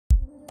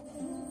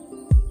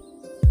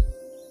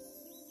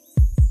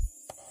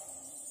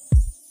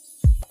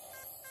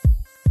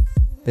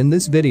In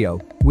this video,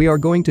 we are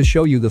going to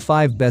show you the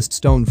 5 best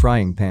stone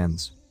frying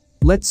pans.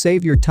 Let's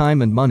save your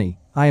time and money.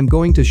 I am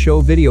going to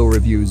show video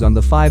reviews on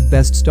the 5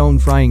 best stone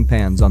frying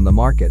pans on the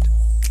market.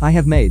 I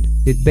have made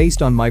it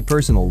based on my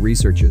personal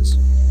researches.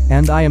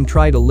 And I am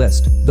try to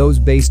list those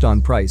based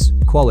on price,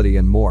 quality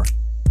and more.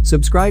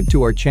 Subscribe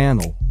to our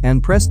channel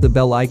and press the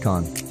bell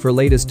icon for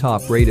latest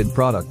top rated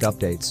product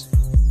updates.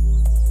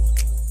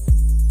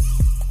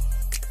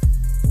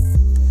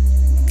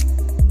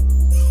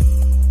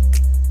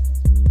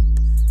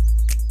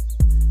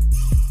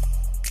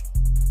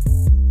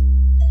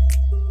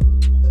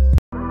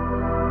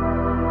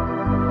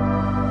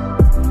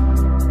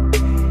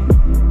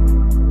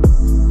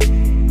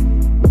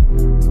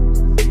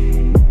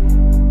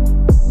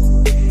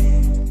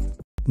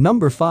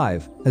 Number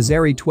 5,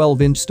 Azeri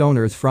 12-inch Stone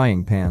Earth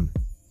Frying Pan.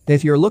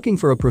 If you're looking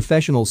for a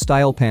professional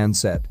style pan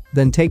set,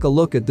 then take a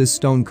look at this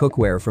stone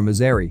cookware from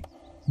Azeri.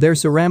 Their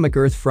ceramic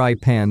earth fry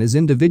pan is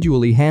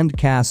individually hand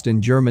cast in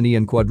Germany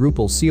and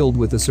quadruple sealed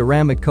with a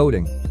ceramic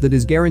coating that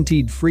is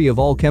guaranteed free of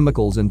all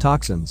chemicals and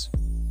toxins.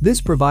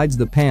 This provides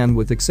the pan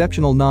with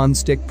exceptional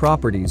non-stick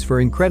properties for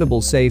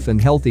incredible safe and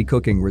healthy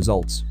cooking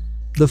results.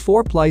 The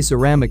 4-ply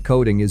ceramic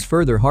coating is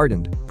further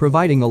hardened,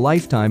 providing a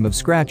lifetime of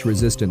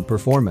scratch-resistant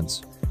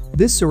performance.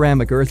 This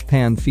ceramic earth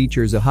pan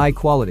features a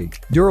high-quality,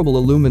 durable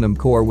aluminum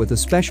core with a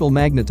special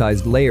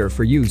magnetized layer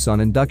for use on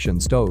induction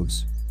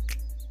stoves.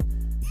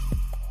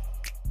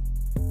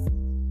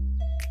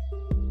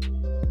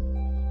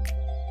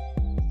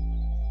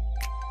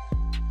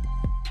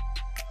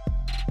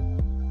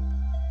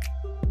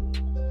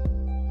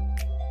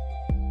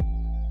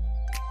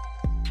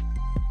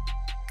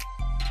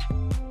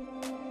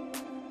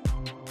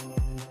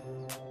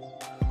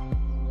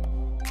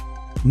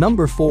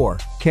 Number 4,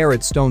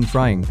 Carrot Stone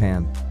Frying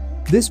Pan.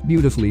 This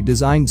beautifully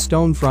designed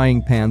stone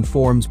frying pan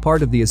forms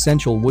part of the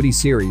Essential Woody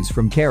series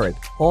from Carrot,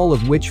 all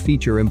of which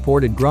feature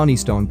imported Granny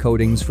stone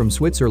coatings from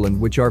Switzerland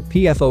which are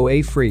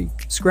PFOA-free,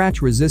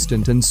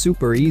 scratch-resistant and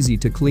super easy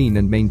to clean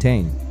and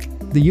maintain.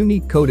 The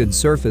unique coated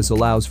surface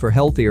allows for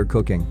healthier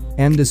cooking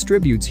and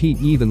distributes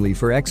heat evenly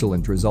for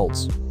excellent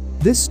results.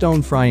 This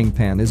stone frying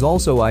pan is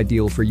also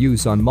ideal for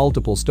use on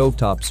multiple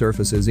stovetop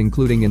surfaces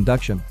including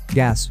induction,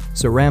 gas,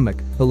 ceramic,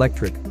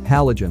 electric,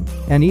 halogen,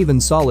 and even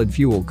solid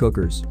fuel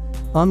cookers.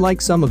 Unlike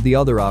some of the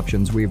other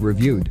options we've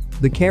reviewed,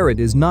 the Carrot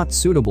is not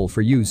suitable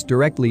for use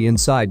directly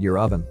inside your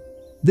oven.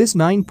 This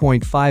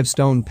 9.5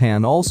 stone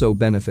pan also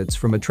benefits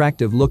from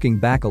attractive-looking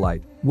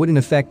bakelite, wooden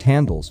effect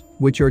handles,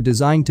 which are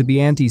designed to be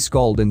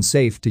anti-scald and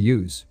safe to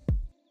use.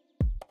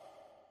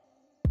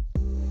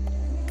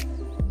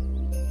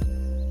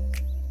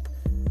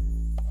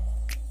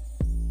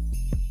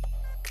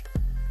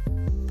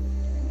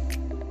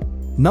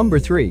 Number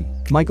 3,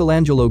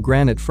 Michelangelo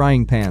Granite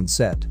Frying Pan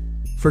Set.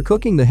 For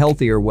cooking the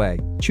healthier way,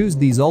 choose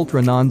these ultra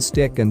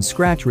non-stick and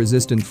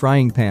scratch-resistant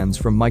frying pans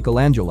from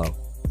Michelangelo.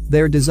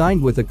 They're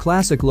designed with a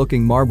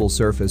classic-looking marble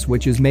surface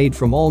which is made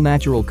from all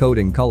natural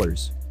coating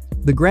colors.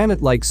 The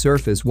granite-like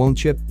surface won't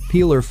chip,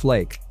 peel or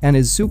flake, and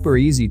is super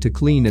easy to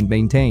clean and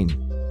maintain.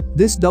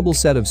 This double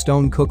set of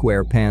stone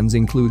cookware pans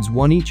includes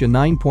one each a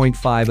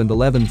 9.5 and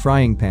 11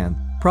 frying pan,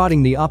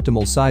 providing the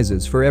optimal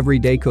sizes for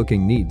everyday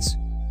cooking needs.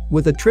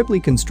 With a triply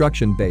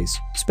construction base,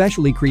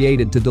 specially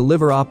created to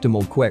deliver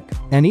optimal quick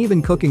and even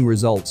cooking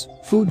results,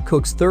 food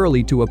cooks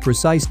thoroughly to a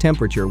precise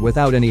temperature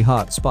without any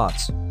hot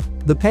spots.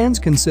 The pans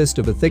consist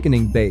of a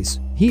thickening base,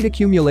 heat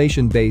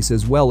accumulation base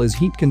as well as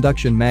heat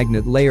conduction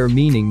magnet layer,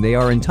 meaning they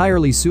are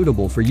entirely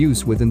suitable for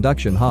use with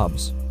induction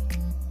hobs.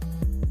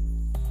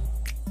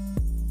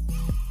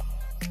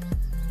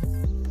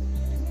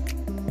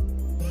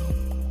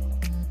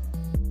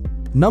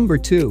 Number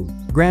 2,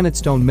 Granite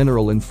Stone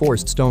Mineral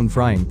Enforced Stone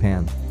Frying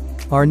Pan.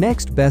 Our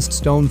next best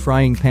stone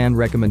frying pan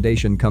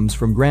recommendation comes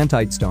from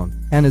Granite Stone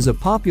and is a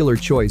popular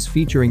choice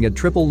featuring a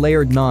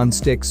triple-layered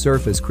non-stick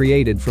surface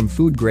created from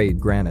food-grade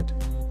granite.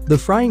 The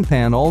frying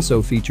pan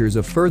also features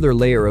a further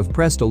layer of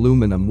pressed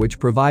aluminum which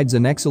provides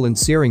an excellent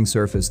searing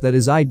surface that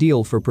is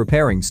ideal for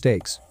preparing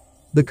steaks.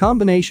 The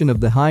combination of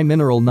the high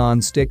mineral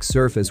non-stick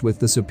surface with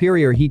the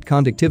superior heat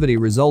conductivity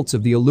results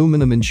of the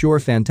aluminum ensure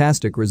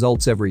fantastic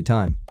results every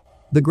time.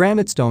 The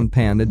Granite Stone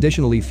pan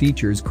additionally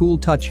features cool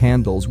touch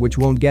handles which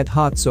won't get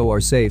hot so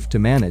are safe to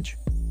manage.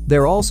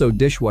 They're also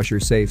dishwasher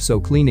safe so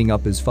cleaning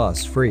up is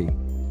fuss-free.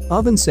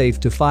 Oven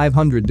safe to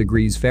 500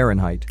 degrees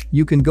Fahrenheit,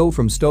 you can go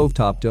from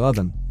stovetop to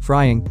oven,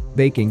 frying,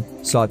 baking,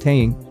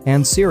 sautéing,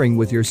 and searing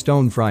with your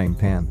stone frying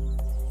pan.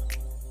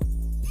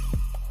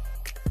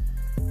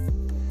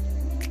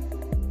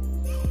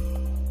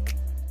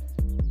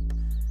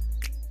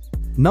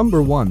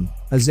 Number 1,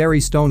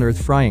 Azeri Stone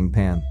Earth Frying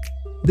Pan.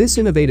 This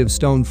innovative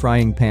stone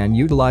frying pan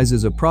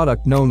utilizes a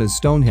product known as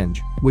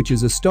Stonehenge, which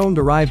is a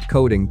stone-derived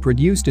coating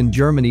produced in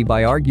Germany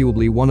by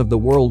arguably one of the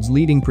world's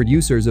leading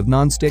producers of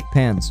non-stick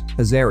pans,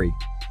 Azeri.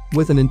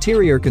 With an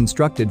interior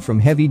constructed from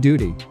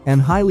heavy-duty and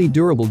highly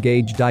durable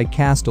gauge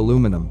die-cast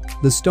aluminum,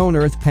 the Stone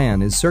Earth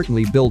pan is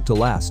certainly built to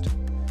last.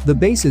 The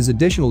base is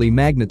additionally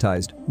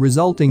magnetized,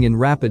 resulting in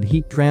rapid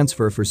heat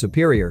transfer for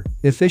superior,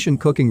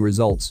 efficient cooking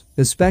results,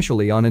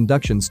 especially on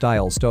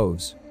induction-style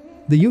stoves.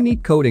 The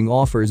unique coating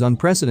offers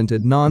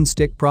unprecedented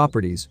non-stick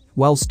properties,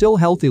 while still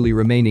healthily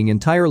remaining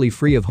entirely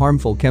free of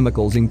harmful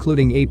chemicals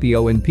including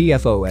APO and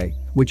PFOA,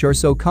 which are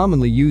so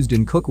commonly used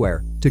in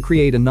cookware to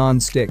create a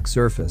non-stick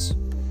surface.